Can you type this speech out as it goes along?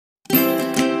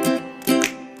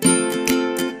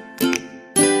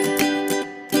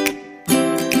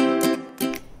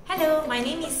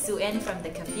again from the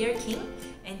Kafir King,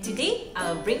 and today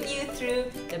I'll bring you through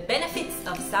the benefits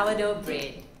of sourdough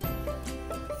bread.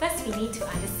 First, we need to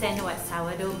understand what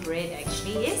sourdough bread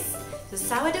actually is. So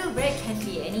sourdough bread can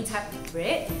be any type of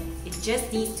bread. It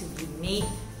just needs to be made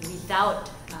without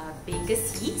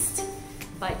baker's yeast,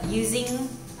 but using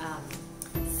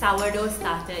sourdough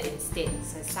starter instead.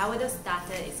 So sourdough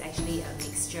starter is actually a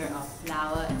mixture of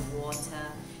flour and water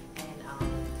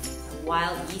and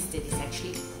wild yeast that is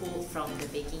actually pulled from the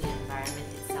baking environment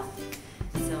itself.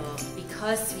 So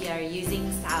because we are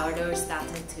using sourdough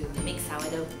starter to make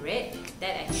sourdough bread,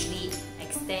 that actually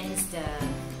extends the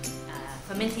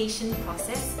fermentation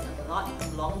process a lot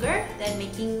longer than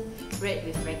making bread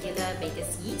with regular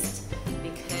baker's yeast,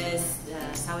 because the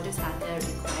sourdough starter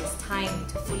requires time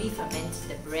to fully ferment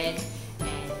the bread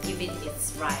and give it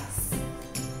its rise.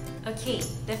 Okay,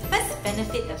 the first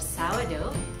benefit of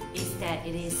sourdough is that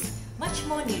it is much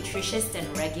more nutritious than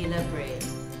regular bread.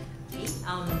 Okay?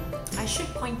 I should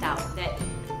point out that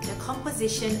the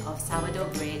composition of sourdough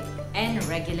bread and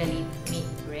regularly made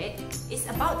bread is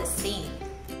about the same.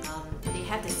 They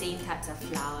have the same types of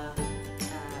flour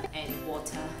and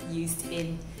water used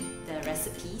in the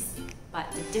recipes, but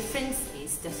the difference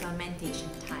is the fermentation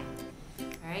time.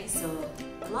 Alright, so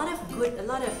a lot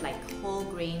of like whole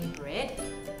grain bread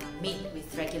made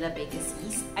with regular baker's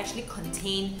yeast actually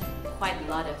contain quite a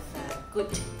lot of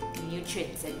good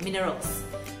nutrients and minerals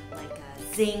like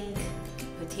zinc,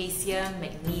 potassium,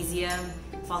 magnesium,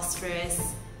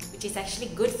 phosphorus, which is actually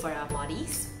good for our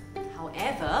bodies.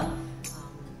 However,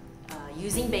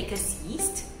 using baker's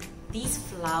yeast, these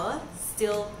flour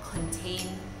still contain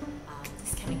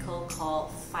this chemical called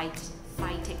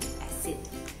phytic acid,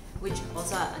 which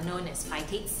also are known as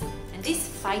phytates. And these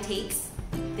phytates,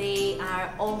 they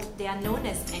are known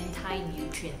as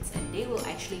anti-nutrients, and they will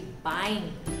actually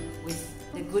bind with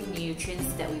the good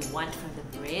nutrients that we want from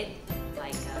the bread,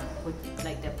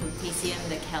 like the potassium,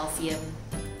 the calcium,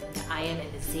 the iron,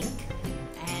 and the zinc.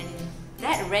 And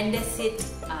that renders it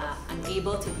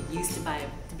unable to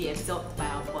be absorbed by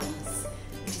our bodies,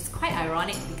 which is quite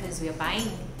ironic because we are buying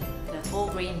the whole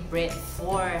grain bread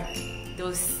for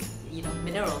those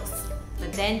minerals.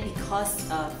 But then because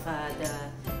of the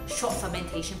short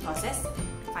fermentation process,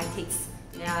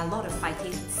 there are a lot of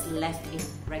phytates left in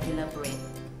regular bread.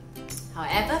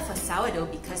 However, for sourdough,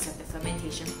 because of the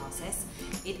fermentation process,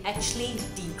 it actually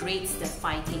degrades the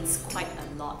phytates quite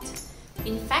a lot.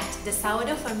 In fact, the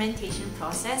sourdough fermentation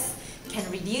process can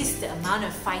reduce the amount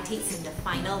of phytates in the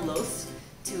final loaf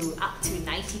to up to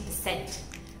 90%.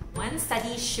 One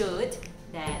study showed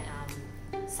that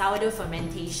sourdough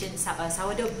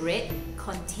bread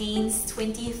contains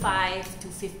 25 to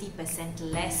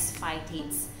 50% less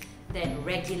phytates than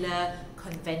regular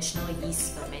conventional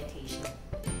yeast fermentation.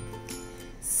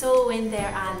 So when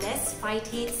there are less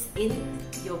phytates in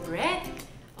your bread,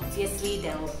 obviously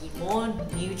there will be more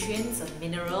nutrients or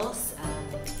minerals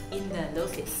in the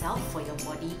loaf itself for your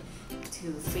body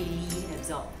to freely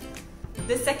absorb.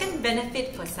 The second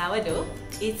benefit for sourdough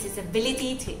is its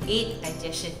ability to aid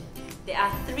digestion. There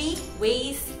are 3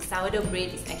 ways sourdough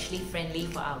bread is actually friendly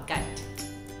for our gut.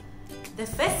 The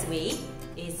first way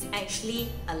is actually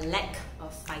a lack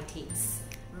of phytates.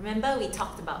 Remember, we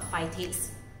talked about phytates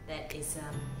that is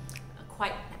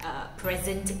quite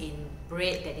present in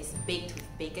bread that is baked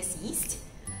with baker's yeast.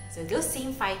 So those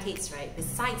same phytates, right,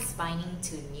 besides binding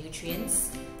to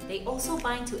nutrients, they also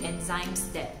bind to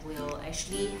enzymes that will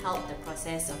actually help the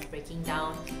process of breaking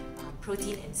down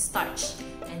protein and starch.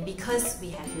 And because we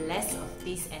have less of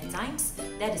these enzymes,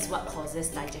 that is what causes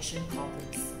digestion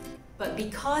problems. But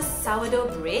because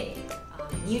sourdough bread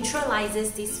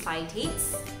neutralizes these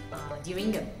phytates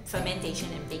during the fermentation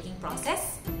and baking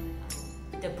process,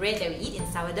 the bread that we eat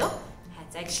in sourdough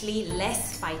has actually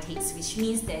less phytates, which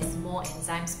means there's more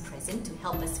enzymes present to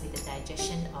help us with the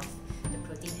digestion of the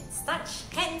protein and starch,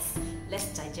 hence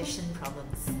less digestion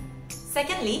problems.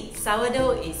 Secondly,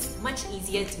 sourdough is much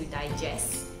easier to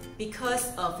digest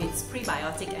because of its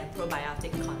prebiotic and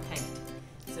probiotic content.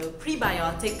 So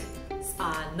prebiotics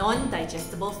are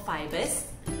non-digestible fibers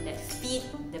that feed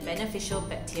the beneficial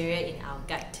bacteria in our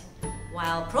gut,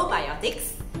 while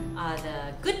probiotics are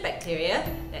the good bacteria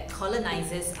that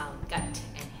colonizes our gut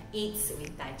and aids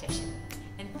with digestion.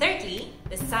 And thirdly,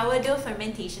 the sourdough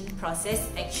fermentation process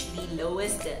actually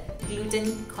lowers the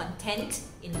gluten content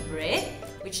in bread,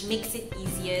 which makes it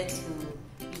easier to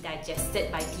be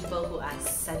digested by people who are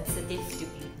sensitive to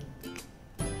gluten.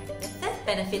 The third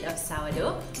benefit of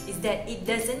sourdough is that it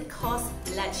doesn't cause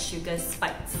blood sugar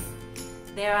spikes.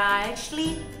 There are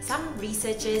actually some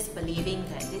researchers believing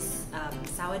that this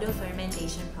sourdough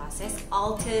fermentation process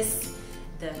alters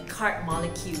the carb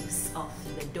molecules of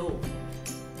the dough.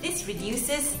 This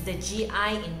reduces the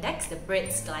GI index, the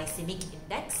bread's glycemic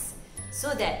index,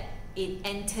 so that it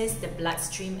enters the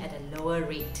bloodstream at a lower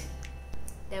rate.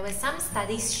 There were some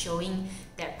studies showing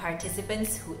that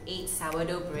participants who ate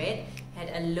sourdough bread had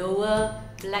a lower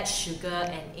blood sugar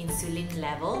and insulin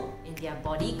level in their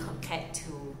body compared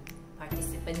to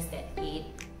participants that ate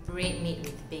bread made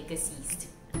with baker's yeast.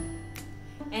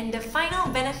 And the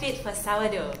final benefit for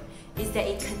sourdough is that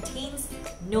it contains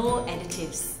no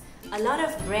additives. A lot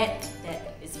of bread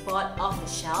that is bought off the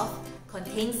shelf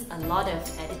contains a lot of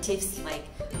additives like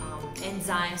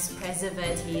enzymes,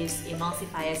 preservatives,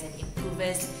 emulsifiers and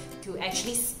improvers to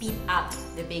actually speed up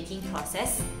the baking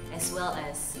process as well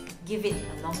as give it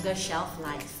a longer shelf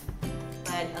life.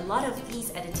 But a lot of these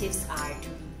additives are to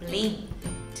be blamed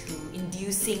to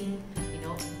inducing,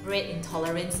 bread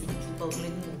intolerance in people,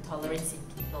 gluten intolerance in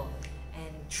people.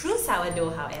 And true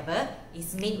sourdough, however,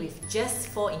 is made with just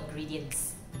 4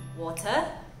 ingredients: water,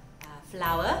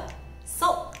 flour,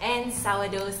 salt and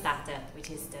sourdough starter,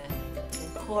 which is the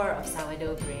core of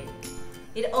sourdough bread.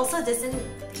 It also doesn't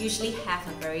usually have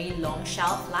a very long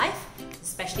shelf life,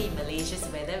 especially in Malaysia's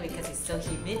weather because it's so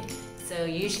humid. So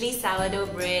usually sourdough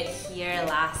bread here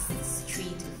lasts 3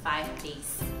 to 5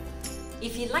 days.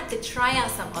 If you'd like to try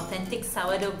out some authentic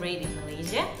sourdough bread in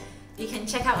Malaysia, you can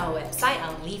check out our website.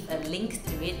 I'll leave a link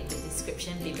to it in the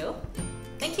description below.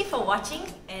 Thank you for watching,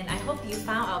 and I hope you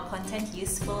found our content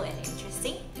useful and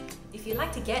interesting. If you'd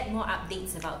like to get more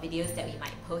updates about videos that we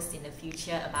might post in the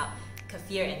future about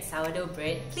kefir and sourdough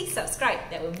bread, please subscribe.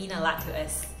 That will mean a lot to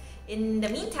us. In the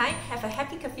meantime, have a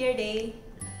happy kefir day!